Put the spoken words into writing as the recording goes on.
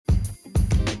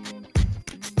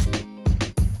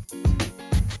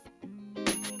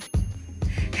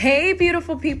Hey,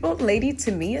 beautiful people. Lady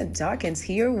Tamia Dawkins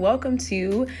here. Welcome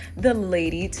to the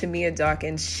Lady Tamia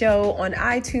Dawkins Show. On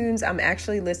iTunes, I'm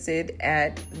actually listed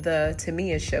at the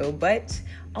Tamia Show, but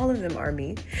all of them are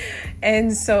me.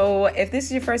 And so if this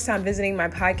is your first time visiting my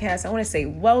podcast, I want to say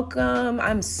welcome.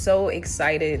 I'm so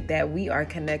excited that we are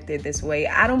connected this way.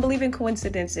 I don't believe in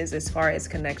coincidences as far as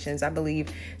connections. I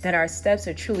believe that our steps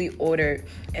are truly ordered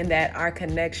and that our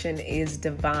connection is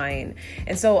divine.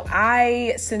 And so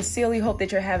I sincerely hope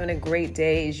that you're having a great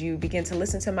day as you begin to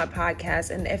listen to my podcast.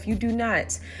 And if you do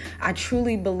not, I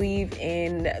truly believe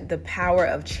in the power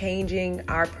of changing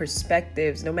our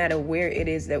perspectives, no matter where it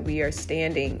is that we are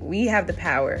standing. We have the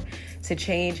power to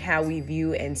change how we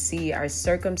view and see our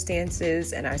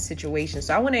circumstances and our situations.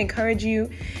 So I want to encourage you,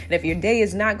 and if your day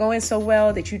is not going so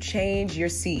well, that you change your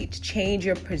seat, change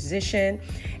your position,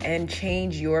 and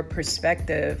change your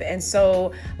perspective. And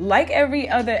so, like every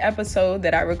other episode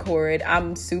that I record,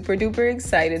 I'm super duper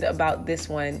excited about this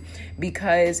one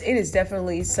because it is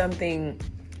definitely something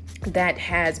that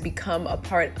has become a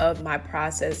part of my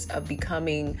process of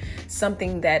becoming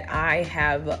something that I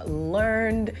have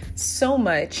learned so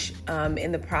much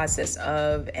in the process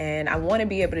of, and I want to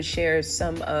be able to share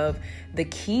some of the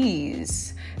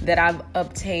keys that I've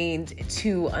obtained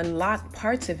to unlock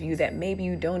parts of you that maybe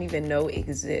you don't even know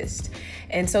exist.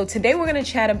 And so today we're going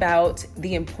to chat about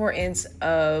the importance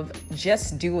of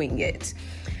just doing it.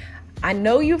 I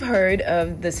know you've heard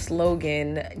of the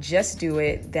slogan, "Just Do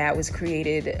It," that was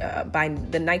created by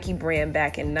the Nike brand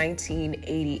back in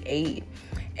 1988.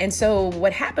 And so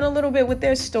what happened a little bit with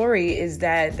their story is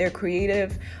that their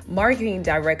creative marketing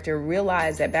director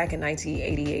realized that back in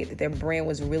 1988 that their brand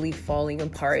was really falling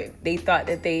apart. They thought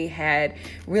that they had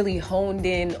really honed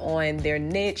in on their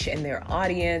niche and their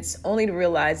audience, only to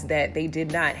realize that they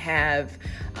did not have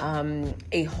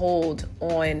a hold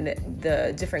on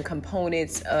the different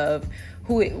components of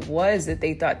who it was that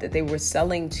they thought that they were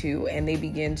selling to, and they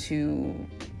began to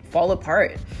fall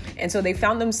apart. And so they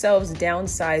found themselves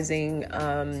downsizing,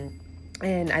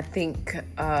 and I think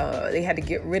they had to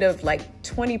get rid of like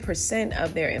 20%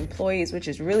 of their employees, which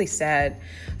is really sad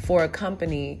for a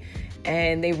company.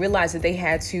 And they realized that they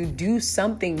had to do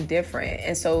something different.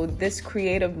 And so this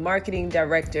creative marketing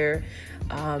director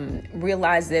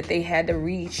realized that they had to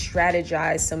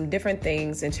re-strategize some different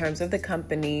things in terms of the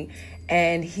company.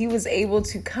 And he was able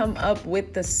to come up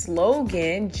with the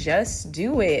slogan, "Just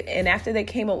Do It." And after they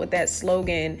came up with that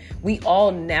slogan, we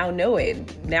all now know it.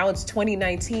 Now it's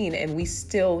 2019 and we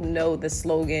still know the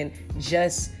slogan,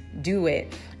 "Just Do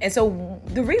It." And so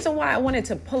the reason why I wanted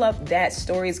to pull up that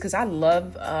story is because I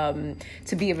love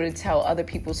to be able to tell other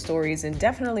people's stories, and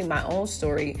definitely my own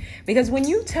story. Because when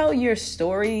you tell your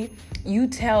story, you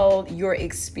tell your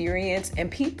experience, and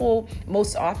people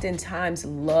most oftentimes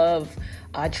love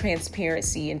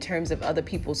transparency in terms of other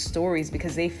people's stories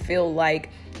because they feel like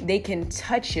they can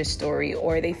touch your story,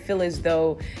 or they feel as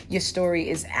though your story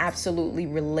is absolutely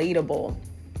relatable.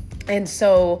 And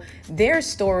so their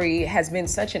story has been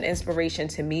such an inspiration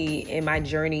to me in my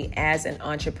journey as an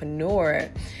entrepreneur.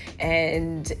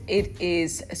 And it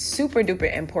is super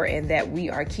duper important that we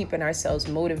are keeping ourselves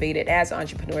motivated as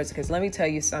entrepreneurs, because let me tell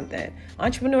you something,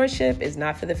 entrepreneurship is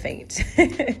not for the faint.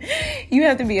 You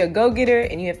have to be a go-getter,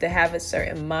 and you have to have a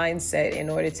certain mindset in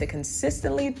order to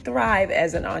consistently thrive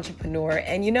as an entrepreneur.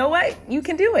 And you know what? You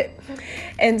can do it.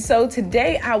 And so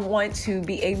today I want to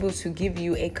be able to give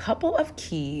you a couple of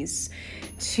keys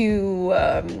to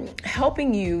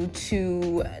helping you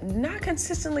to not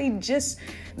consistently just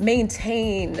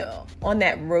maintain on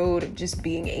that road of just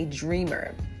being a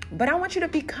dreamer. But I want you to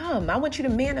become, I want you to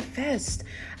manifest.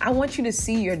 I want you to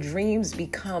see your dreams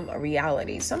become a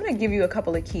reality. So I'm going to give you a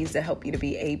couple of keys to help you to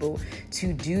be able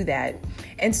to do that.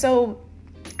 And so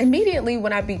immediately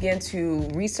when I began to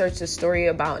research the story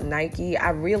about Nike,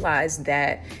 I realized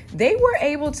that they were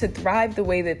able to thrive the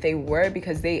way that they were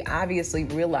because they obviously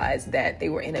realized that they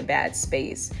were in a bad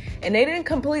space. And they didn't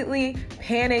completely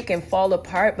panic and fall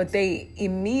apart, but they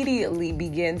immediately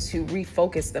began to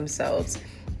refocus themselves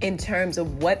in terms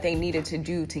of what they needed to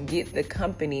do to get the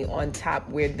company on top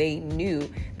where they knew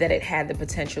that it had the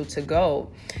potential to go.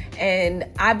 And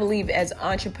I believe as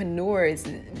entrepreneurs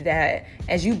that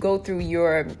as you go through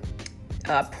your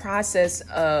process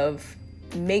of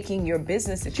making your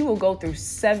business, that you will go through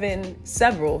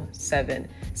several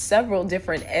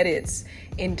different edits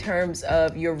in terms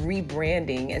of your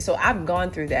rebranding. And so I've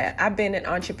gone through that. I've been an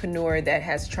entrepreneur that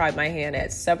has tried my hand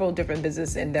at several different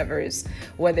business endeavors,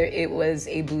 whether it was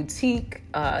a boutique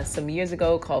some years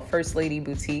ago called First Lady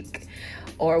Boutique,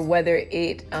 or whether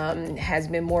it has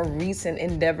been more recent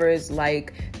endeavors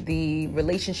like the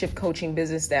relationship coaching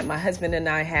business that my husband and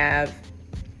I have.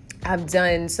 I've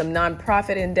done some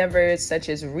nonprofit endeavors such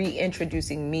as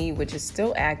Reintroducing Me, which is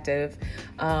still active,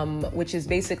 which is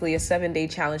basically a 7-day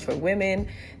challenge for women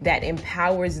that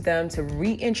empowers them to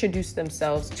reintroduce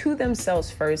themselves to themselves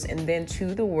first and then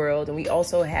to the world. And we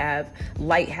also have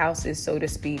lighthouses, so to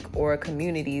speak, or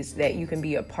communities that you can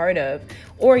be a part of,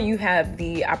 or you have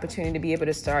the opportunity to be able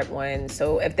to start one.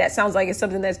 So if that sounds like it's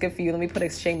something that's good for you, let me put a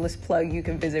shameless plug. You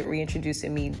can visit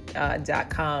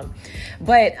reintroducingme.com.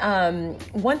 But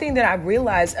one thing that I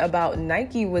realized about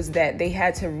Nike was that they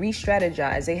had to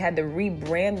re-strategize. They had to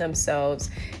rebrand themselves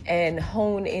and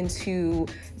hone into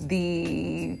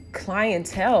the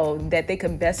clientele that they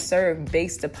could best serve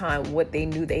based upon what they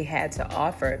knew they had to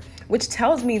offer, which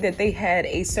tells me that they had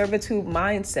a servitude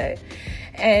mindset.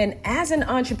 And as an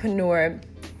entrepreneur,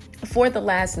 for the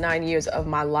last 9 years of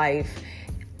my life,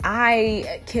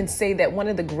 I can say that one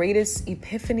of the greatest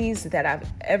epiphanies that I've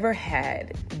ever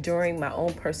had during my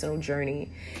own personal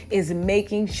journey is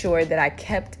making sure that I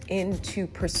kept into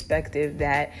perspective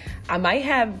that I might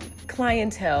have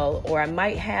clientele or I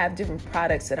might have different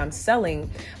products that I'm selling,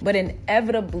 but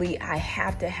inevitably I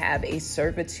have to have a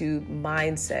servitude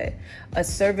mindset, a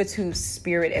servitude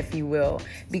spirit, if you will,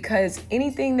 because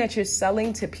anything that you're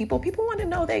selling to people want to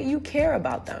know that you care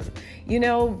about them. You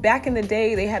know, back in the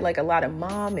day, they had like a lot of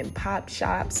mom and pop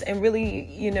shops, and really,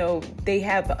 you know, they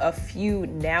have a few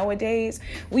nowadays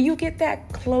where you get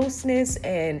that closeness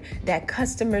and that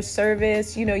customer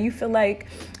service. You know, you feel like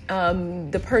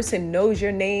the person knows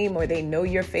your name or they know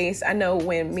your face. I know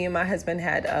when me and my husband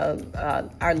had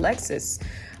our Lexus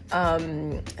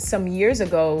some years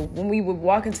ago, when we would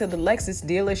walk into the Lexus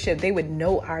dealership, they would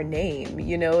know our name.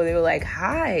 You know, they were like,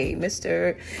 "Hi,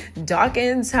 Mr.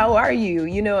 Dawkins, how are you?"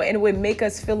 You know, and it would make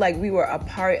us feel like we were a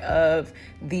part of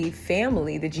the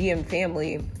family, the GM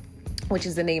family, which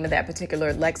is the name of that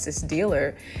particular Lexus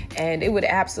dealer. And it would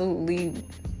absolutely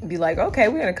be like, okay,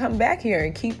 we're going to come back here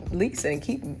and keep leasing,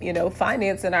 keep, you know,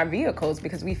 financing our vehicles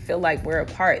because we feel like we're a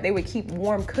part. They would keep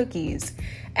warm cookies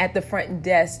at the front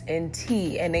desk and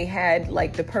tea, and they had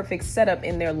like the perfect setup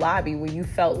in their lobby where you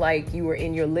felt like you were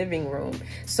in your living room.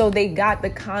 So they got the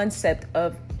concept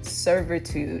of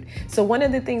servitude. So one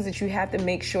of the things that you have to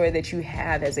make sure that you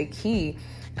have as a key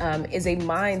is a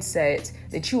mindset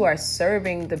that you are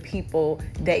serving the people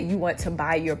that you want to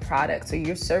buy your products, or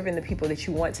you're serving the people that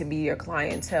you want to be your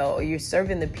clientele, or you're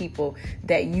serving the people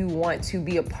that you want to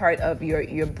be a part of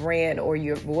your brand or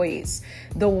your voice.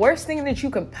 The worst thing that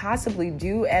you could possibly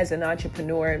do as an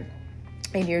entrepreneur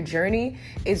in your journey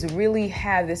is really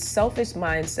have this selfish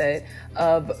mindset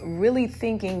of really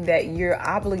thinking that you're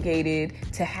obligated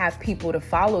to have people to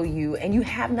follow you and you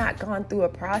have not gone through a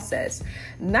process.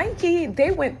 Nike,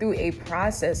 they went through a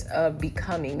process of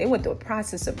becoming. They went through a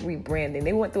process of rebranding.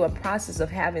 They went through a process of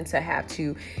having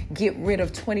to get rid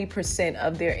of 20%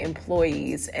 of their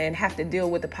employees and have to deal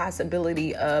with the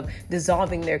possibility of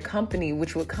dissolving their company,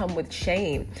 which would come with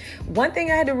shame. One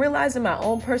thing I had to realize in my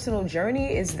own personal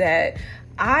journey is that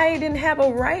I didn't have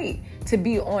a right to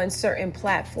be on certain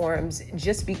platforms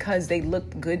just because they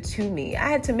looked good to me. I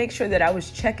had to make sure that I was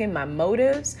checking my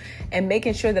motives and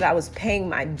making sure that I was paying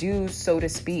my dues, so to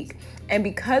speak. And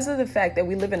because of the fact that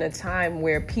we live in a time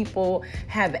where people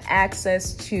have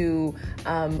access to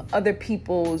other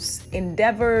people's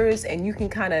endeavors, and you can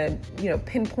kind of,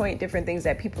 pinpoint different things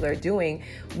that people are doing,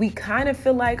 we kind of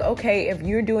feel like, okay, if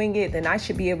you're doing it, then I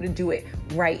should be able to do it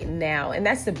right now. And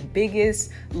that's the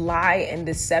biggest lie and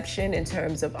deception in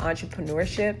terms of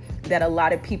entrepreneurship that a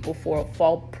lot of people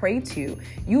fall prey to.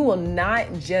 You will not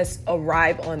just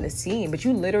arrive on the scene, but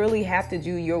you literally have to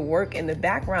do your work in the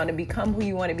background and become who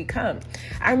you want to become.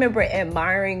 I remember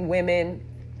admiring women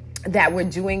that were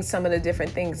doing some of the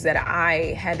different things that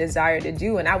I had desired to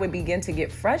do. And I would begin to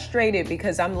get frustrated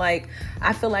because I'm like,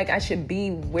 I feel like I should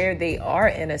be where they are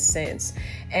in a sense.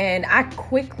 And I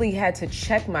quickly had to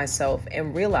check myself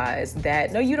and realize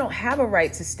that, no, you don't have a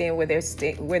right to stand where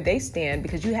they stand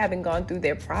because you haven't gone through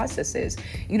their processes.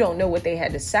 You don't know what they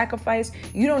had to sacrifice.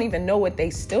 You don't even know what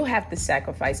they still have to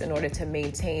sacrifice in order to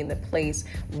maintain the place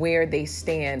where they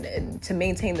stand, to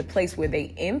maintain the place where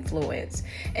they influence.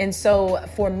 And so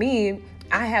for me,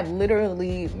 I have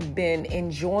literally been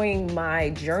enjoying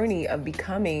my journey of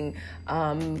becoming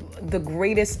the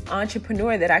greatest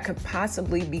entrepreneur that I could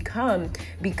possibly become,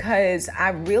 because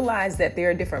I realized that there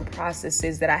are different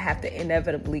processes that I have to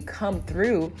inevitably come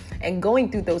through. And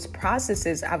going through those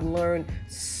processes, I've learned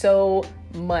so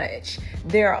much.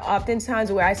 There are often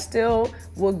times where I still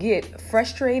will get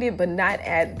frustrated, but not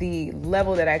at the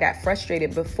level that I got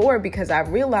frustrated before, because I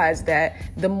realized that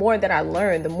the more that I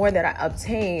learn, the more that I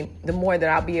obtain, the more that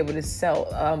I'll be able to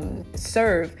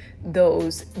serve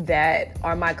those that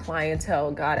are my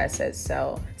clientele. God, I said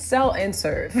sell and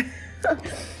serve.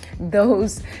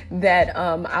 Those that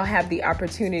I'll have the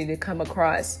opportunity to come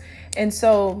across. And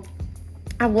so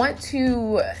I want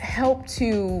to help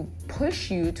to push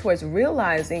you towards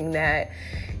realizing that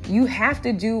you have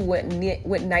to do what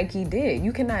Nike did.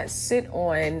 You cannot sit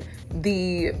on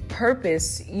the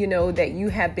purpose, that you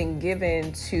have been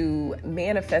given to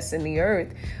manifest in the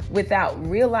earth without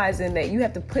realizing that you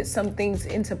have to put some things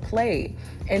into play.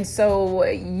 And so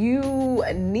you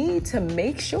need to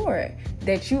make sure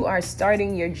that you are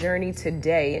starting your journey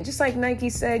today. And just like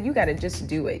Nike said, you got to just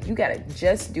do it. You got to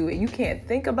just do it. You can't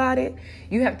think about it.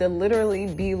 You have to literally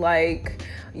be like,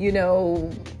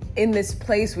 in this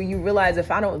place where you realize,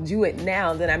 if I don't do it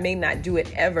now, then I may not do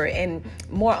it ever. And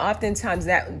more oftentimes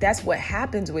that's what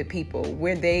happens with people,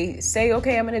 where they say,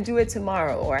 okay, I'm going to do it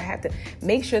tomorrow, or I have to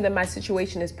make sure that my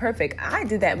situation is perfect. I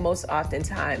did that most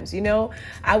oftentimes.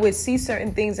 I would see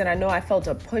certain things and I know I felt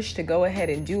a push to go ahead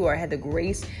and do, or I had the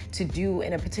grace to do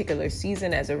in a particular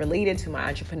season as it related to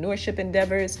my entrepreneurship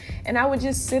endeavors. And I would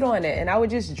just sit on it and I would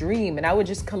just dream, and I would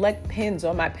just collect pins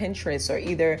on my Pinterest, or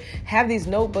either have these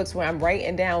notebooks where I'm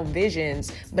writing down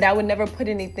visions, but I would never put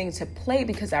anything to play,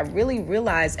 because I really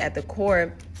realized at the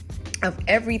core of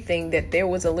everything that there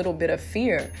was a little bit of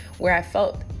fear, where I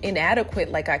felt inadequate,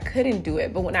 like I couldn't do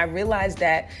it. But when I realized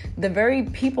that the very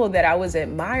people that I was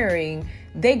admiring,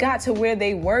 they got to where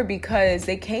they were because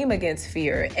they came against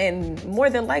fear. And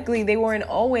more than likely, they weren't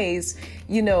always,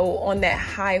 on that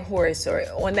high horse or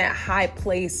on that high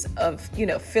place of,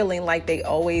 feeling like they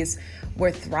always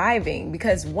were thriving.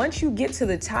 Because once you get to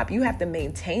the top, you have to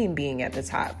maintain being at the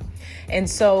top. And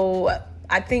so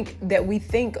I think that we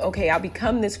think, okay, I'll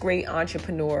become this great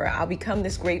entrepreneur, I'll become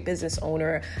this great business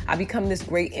owner, I'll become this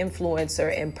great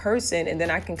influencer in person, and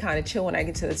then I can kind of chill when I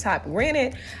get to the top.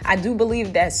 Granted, I do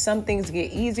believe that some things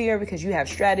get easier because you have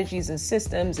strategies and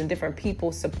systems and different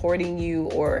people supporting you,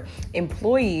 or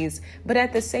employees, but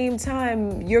at the same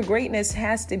time, your greatness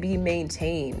has to be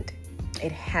maintained.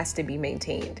 It has to be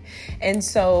maintained. And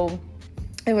so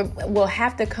it will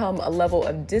have to come a level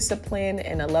of discipline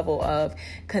and a level of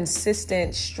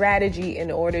consistent strategy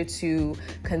in order to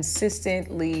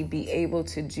consistently be able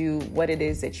to do what it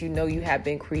is that you have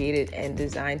been created and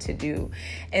designed to do.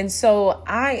 And so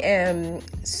I am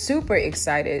super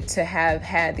excited to have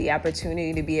had the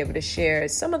opportunity to be able to share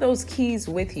some of those keys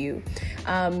with you.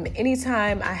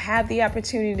 Anytime I have the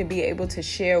opportunity to be able to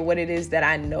share what it is that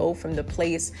I know from the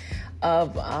place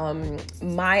of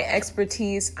my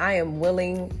expertise, I am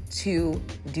willing to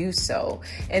do so.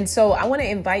 And so I want to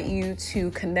invite you to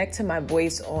connect to my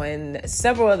voice on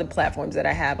several other platforms that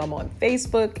I have. I'm on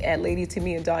Facebook at Lady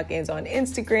Tamia Dawkins, on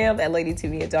Instagram at Lady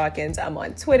Tamia Dawkins. I'm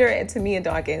on Twitter at Tamia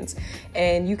Dawkins.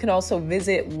 And you can also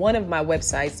visit one of my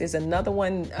websites. There's another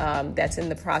one that's in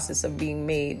the process of being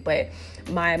made, but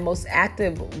my most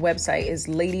active website is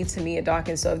Lady Tamia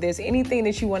Dawkins. So if there's anything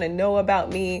that you want to know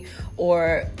about me,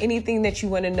 or anything that you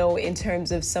want to know in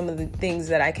terms of some of the things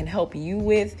that I can help you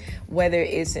with, whether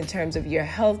it's in terms of your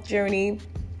health journey,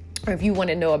 or if you want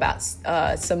to know about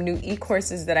some new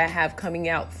e-courses that I have coming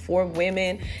out for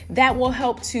women that will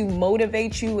help to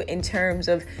motivate you in terms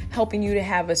of helping you to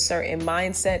have a certain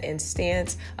mindset and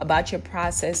stance about your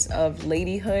process of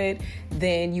ladyhood,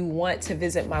 then you want to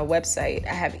visit my website.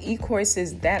 I have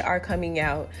e-courses that are coming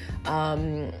out.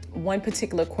 One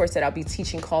particular course that I'll be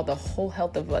teaching called The Whole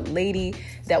Health of a Lady,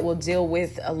 that will deal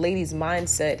with a lady's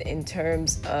mindset in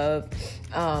terms of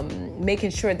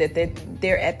making sure that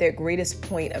they're at their greatest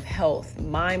point of health.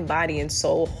 Mind, body, and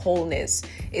soul wholeness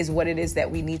is what it is that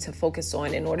we need to focus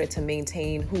on in order to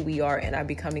maintain who we are in our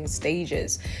becoming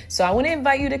stages. So I want to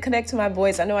invite you to connect to my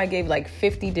voice. I know I gave like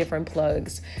 50 different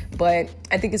plugs, but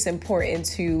I think it's important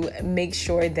to make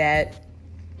sure that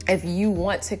if you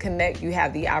want to connect, you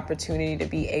have the opportunity to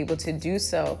be able to do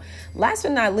so. Last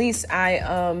but not least, I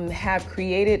have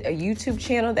created a YouTube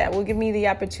channel that will give me the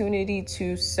opportunity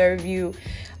to serve you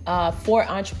for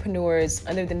entrepreneurs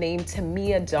under the name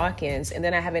Tamia Dawkins. And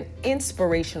then I have an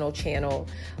inspirational channel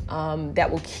that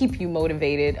will keep you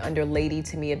motivated under Lady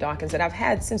Tamia Dawkins, that I've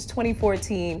had since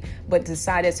 2014, but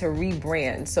decided to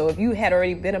rebrand. So if you had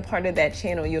already been a part of that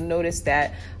channel, you'll notice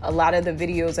that a lot of the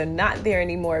videos are not there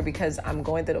anymore because I'm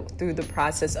going through the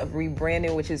process of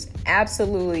rebranding, which is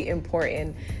absolutely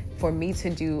important for me to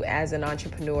do as an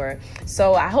entrepreneur.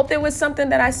 So I hope there was something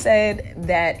that I said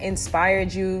that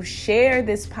inspired you. Share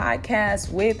this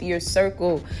podcast with your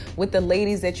circle, with the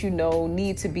ladies that you know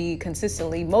need to be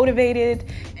consistently motivated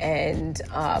and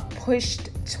pushed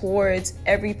towards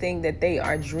everything that they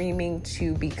are dreaming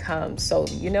to become. So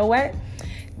you know what?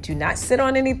 Do not sit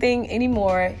on anything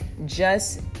anymore.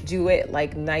 Just do it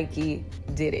like Nike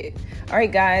did it. All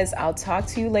right, guys, I'll talk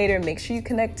to you later. Make sure you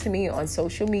connect to me on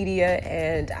social media,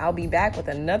 and I'll be back with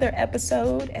another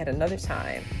episode at another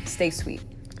time. Stay sweet.